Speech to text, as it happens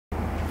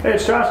Hey,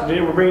 it's Josh, and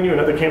today we're bringing you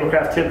another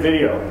Cameracraft tip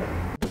video.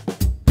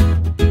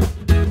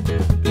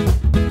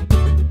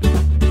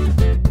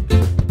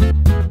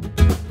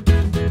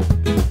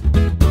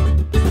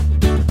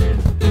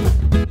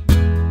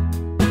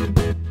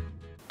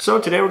 So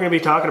today we're going to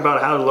be talking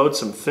about how to load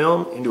some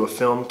film into a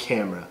film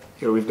camera.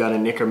 Here we've got a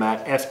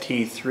Nikkormat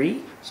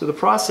FT3. So the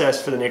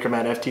process for the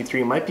Nikkormat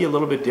FT3 might be a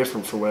little bit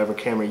different for whatever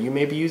camera you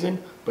may be using,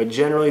 but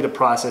generally the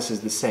process is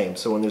the same.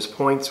 So when there's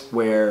points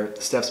where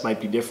the steps might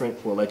be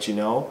different, we'll let you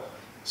know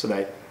so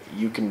that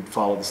you can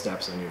follow the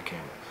steps on your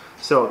camera.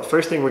 So the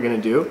first thing we're going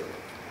to do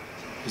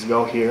is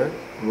go here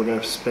and we're going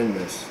to spin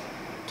this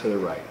to the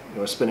right. We're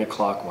going to spin it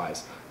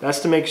clockwise. That's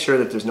to make sure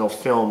that there's no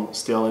film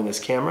still in this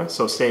camera.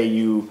 So say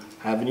you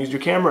haven't used your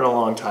camera in a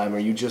long time, or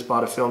you just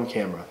bought a film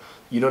camera.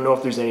 You don't know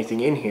if there's anything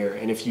in here,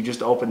 and if you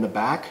just open the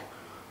back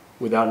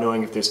without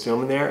knowing if there's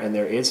film in there, and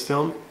there is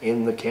film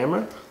in the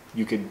camera,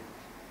 you could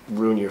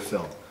ruin your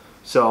film.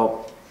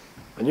 So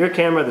on your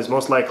camera, there's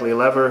most likely a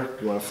lever.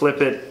 You want to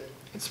flip it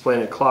and spin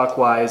it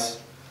clockwise.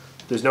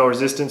 If there's no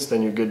resistance,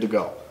 then you're good to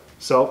go.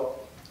 So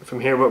from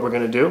here, what we're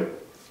going to do,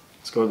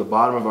 let's go to the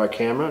bottom of our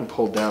camera and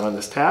pull down on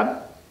this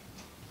tab.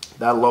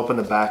 That'll open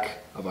the back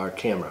of our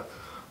camera.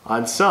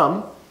 On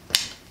some,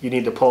 you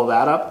need to pull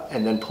that up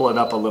and then pull it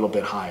up a little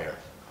bit higher.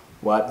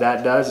 What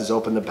that does is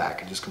open the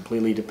back. It just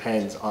completely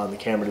depends on the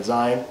camera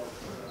design.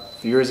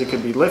 For yours, it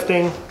could be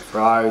lifting. For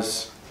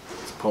ours,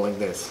 it's pulling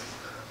this.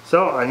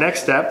 So our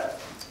next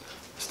step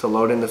is to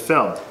load in the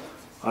film.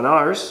 On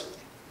ours,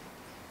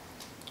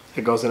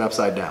 it goes in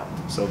upside down.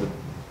 So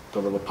the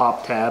little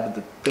pop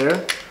tab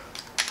there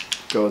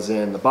goes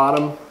in the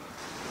bottom.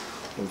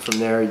 And from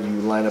there,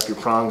 you line up your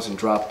prongs and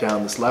drop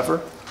down this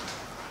lever.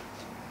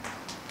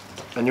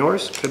 On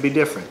yours, could be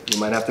different.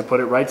 You might have to put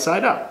it right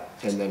side up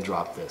and then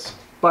drop this.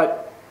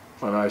 But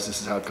on ours,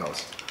 this is how it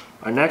goes.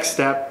 Our next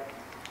step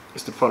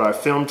is to put our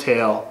film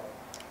tail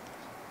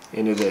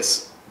into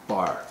this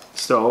bar.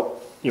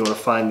 So you want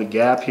to find the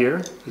gap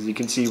here. As you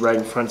can see right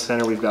in front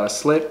center, we've got a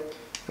slit.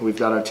 And we've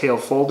got our tail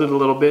folded a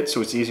little bit so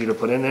it's easier to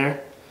put in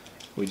there.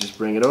 We just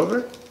bring it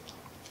over.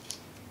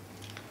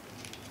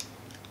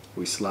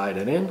 We slide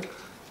it in.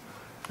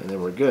 And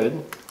then we're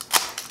good.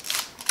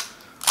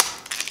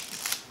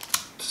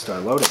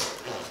 Start loading.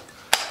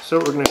 So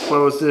we're going to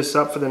close this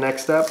up for the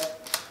next step.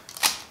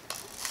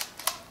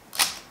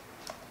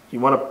 You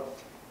want to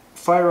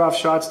fire off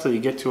shots till you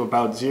get to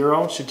about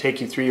 0. It should take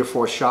you 3 or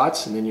 4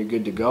 shots and then you're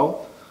good to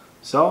go.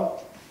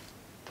 So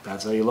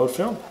that's how you load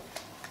film.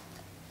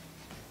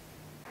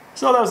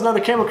 So that was another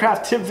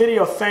Cameracraft tip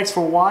video. Thanks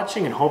for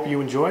watching and hope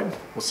you enjoyed.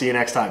 We'll see you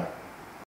next time.